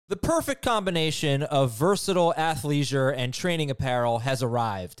The perfect combination of versatile athleisure and training apparel has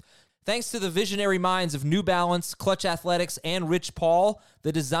arrived. Thanks to the visionary minds of New Balance, Clutch Athletics, and Rich Paul,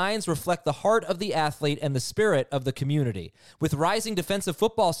 the designs reflect the heart of the athlete and the spirit of the community. With rising defensive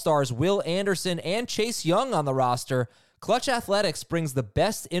football stars Will Anderson and Chase Young on the roster, Clutch Athletics brings the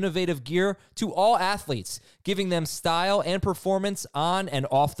best innovative gear to all athletes, giving them style and performance on and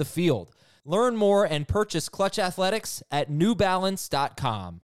off the field. Learn more and purchase Clutch Athletics at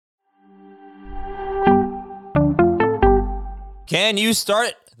newbalance.com. Can you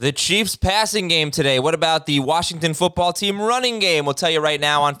start the Chiefs passing game today? What about the Washington football team running game? We'll tell you right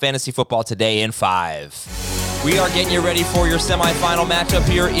now on Fantasy Football Today in 5. We are getting you ready for your semifinal matchup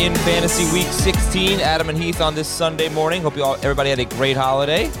here in Fantasy Week 16. Adam and Heath on this Sunday morning. Hope everybody had a great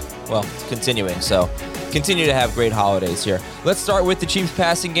holiday. Well, it's continuing, so continue to have great holidays here. Let's start with the Chiefs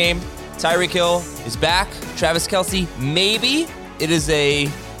passing game. Tyreek Hill is back. Travis Kelce, maybe. It is a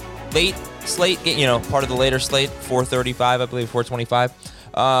late slate, part of the later slate, 4:35, I believe, 4:25.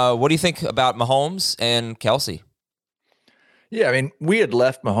 What do you think about Mahomes and Kelce? Yeah, I mean, we had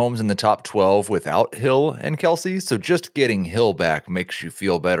left Mahomes in the top 12 without Hill and Kelce, so just getting Hill back makes you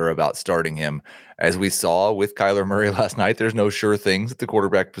feel better about starting him. As we saw with Kyler Murray last night, there's no sure things at the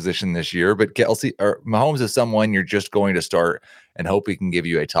quarterback position this year, but Mahomes is someone you're just going to start and hope he can give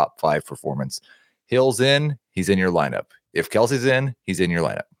you a top 5 performance. Hill's in, he's in your lineup. If Kelce's in, he's in your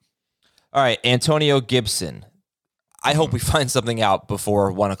lineup. All right, Antonio Gibson. I hope we find something out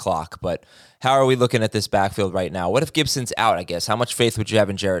before 1 o'clock, but how are we looking at this backfield right now? What if Gibson's out, I guess? How much faith would you have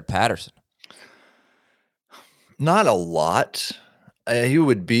in Jaret Patterson? Not a lot. He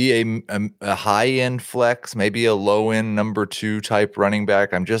would be a high-end flex, maybe a low-end number 2 type running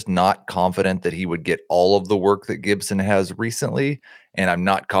back. I'm just not confident that he would get all of the work that Gibson has recently, and I'm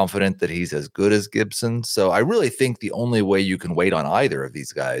not confident that he's as good as Gibson. So I really think the only way you can wait on either of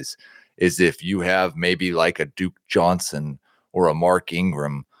these guys is if you have maybe like a Duke Johnson or a Mark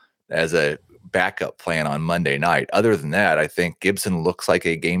Ingram as a backup plan on Monday night. Other than that, I think Gibson looks like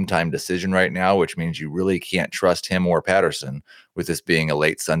a game time decision right now, which means you really can't trust him or Patterson with this being a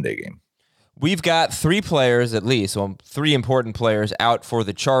late Sunday game. We've got 3 players at least, 3 important players out for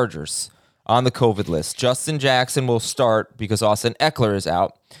the Chargers on the COVID list. Justin Jackson will start because Austin Eckler is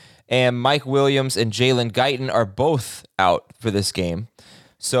out, and Mike Williams and Jalen Guyton are both out for this game.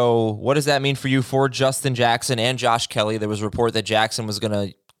 So what does that mean for you for Justin Jackson and Josh Kelly? There was a report that Jackson was going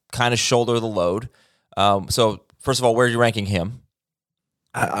to kind of shoulder the load. So first of all, where are you ranking him?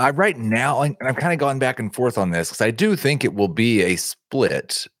 I right now, and I've kind of gone back and forth on this because I do think it will be a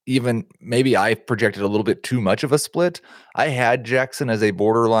split. Even maybe I projected a little bit too much of a split. I had Jackson as a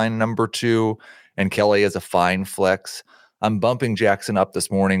borderline number 2 and Kelly as a fine flex. I'm bumping Jackson up this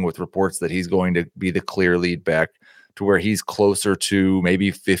morning with reports that he's going to be the clear lead back to where he's closer to maybe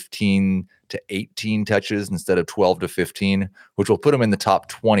 15 to 18 touches instead of 12 to 15, which will put him in the top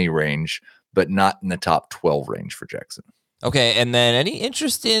 20 range, but not in the top 12 range for Jackson. Okay, and then any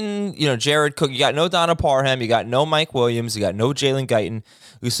interest in, Jared Cook? You got no Donna Parham, you got no Mike Williams, you got no Jalen Guyton.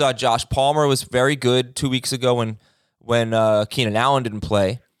 We saw Josh Palmer was very good 2 weeks ago when Keenan Allen didn't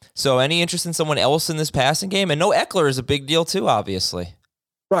play. So any interest in someone else in this passing game? And no Eckler is a big deal too, obviously.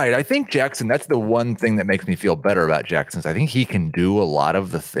 Right. I think Jackson, that's the one thing that makes me feel better about Jackson. Is I think he can do a lot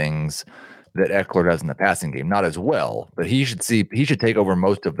of the things that Eckler does in the passing game. Not as well, but he should take over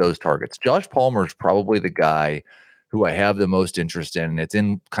most of those targets. Josh Palmer is probably the guy who I have the most interest in. And it's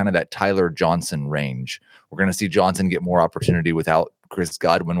in kind of that Tyler Johnson range. We're going to see Johnson get more opportunity without Chris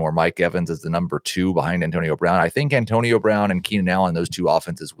Godwin or Mike Evans as the number 2 behind Antonio Brown. I think Antonio Brown and Keenan Allen, those 2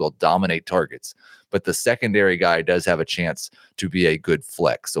 offenses will dominate targets, but the secondary guy does have a chance to be a good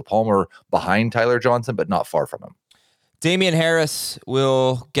flex. So Palmer behind Tyler Johnson, but not far from him. Damian Harris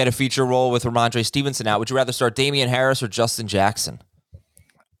will get a feature role with Ramondre Stevenson out. Would you rather start Damian Harris or Justin Jackson?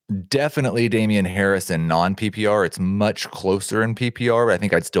 Definitely Damian Harris in non-PPR. It's much closer in PPR, but I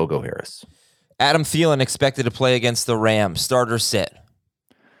think I'd still go Harris. Adam Thielen expected to play against the Rams. Start or sit?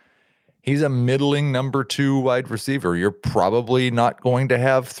 He's a middling number 2 wide receiver. You're probably not going to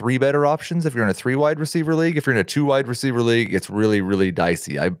have 3 better options if you're in a 3 wide receiver league. If you're in a 2 wide receiver league, it's really, really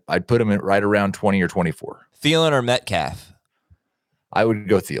dicey. I'd put him at right around 20 or 24. Thielen or Metcalf? I would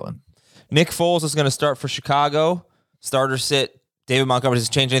go Thielen. Nick Foles is going to start for Chicago. Start or sit? David Montgomery. Does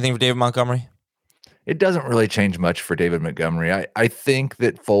it change anything for David Montgomery? It doesn't really change much for David Montgomery. I think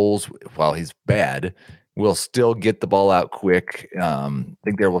that Foles, while he's bad, will still get the ball out quick. I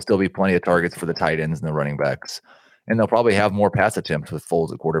think there will still be plenty of targets for the tight ends and the running backs. And they'll probably have more pass attempts with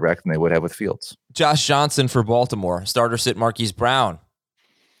Foles at quarterback than they would have with Fields. Josh Johnson for Baltimore. Start or sit Marquise Brown?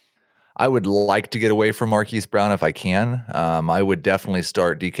 I would like to get away from Marquise Brown if I can. I would definitely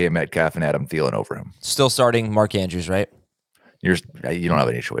start DK Metcalf and Adam Thielen over him. Still starting Mark Andrews, right? You don't have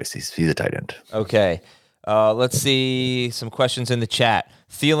any choice. He's a tight end. Okay. Let's see some questions in the chat.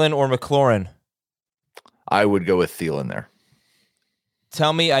 Thielen or McLaurin? I would go with Thielen there.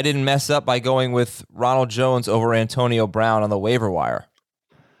 Tell me I didn't mess up by going with Ronald Jones over Antonio Brown on the waiver wire.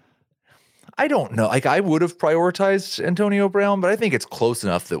 I don't know. I would have prioritized Antonio Brown, but I think it's close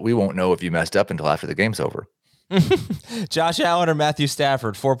enough that we won't know if you messed up until after the game's over. Josh Allen or Matthew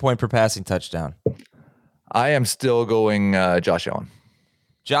Stafford, 4-point per passing touchdown. I am still going Josh Allen.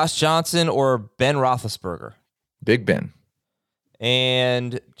 Josh Johnson or Ben Roethlisberger? Big Ben.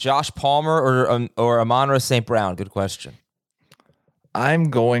 And Josh Palmer or Amon-Ra St. Brown? Good question. I'm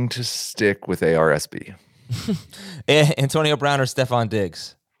going to stick with ARSB. Antonio Brown or Stephon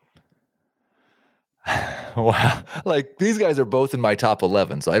Diggs? Wow. Like, these guys are both in my top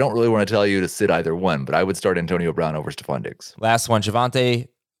 11, so I don't really want to tell you to sit either one, but I would start Antonio Brown over Stephon Diggs. Last one, Javonte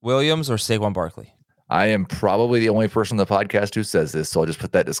Williams or Saquon Barkley? I am probably the only person on the podcast who says this, so I'll just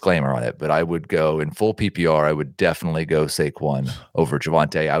put that disclaimer on it. But I would go in full PPR. I would definitely go Saquon over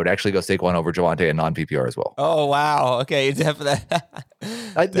Javonte. I would actually go Saquon over Javonte in non-PPR as well. Oh, wow. Okay, definitely.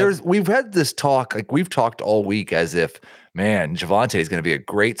 We've had this talk, like we've talked all week as if, man, Javonte is going to be a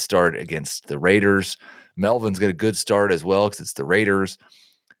great start against the Raiders. Melvin's got a good start as well because it's the Raiders.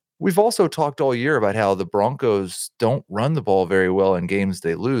 We've also talked all year about how the Broncos don't run the ball very well in games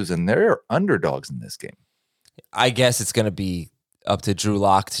they lose, and they're underdogs in this game. I guess it's going to be up to Drew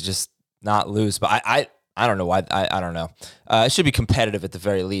Lock to just not lose, but I don't know why. I don't know. It should be competitive at the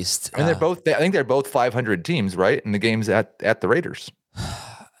very least. And I think they're both 500 teams, right? In the games at the Raiders.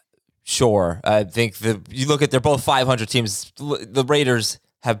 Sure. I think you look at, they're both 500 teams. The Raiders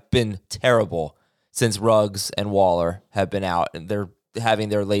have been terrible since Ruggs and Waller have been out, and they're having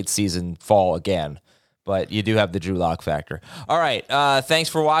their late season fall again. But you do have the Drew Lock factor. All right. Thanks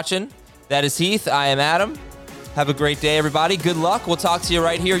for watching. That is Heath. I am Adam. Have a great day, everybody. Good luck. We'll talk to you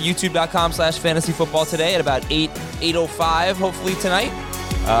right here, youtube.com/fantasyfootball today at about 8:05, hopefully tonight.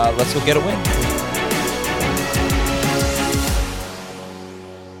 Let's go get a win.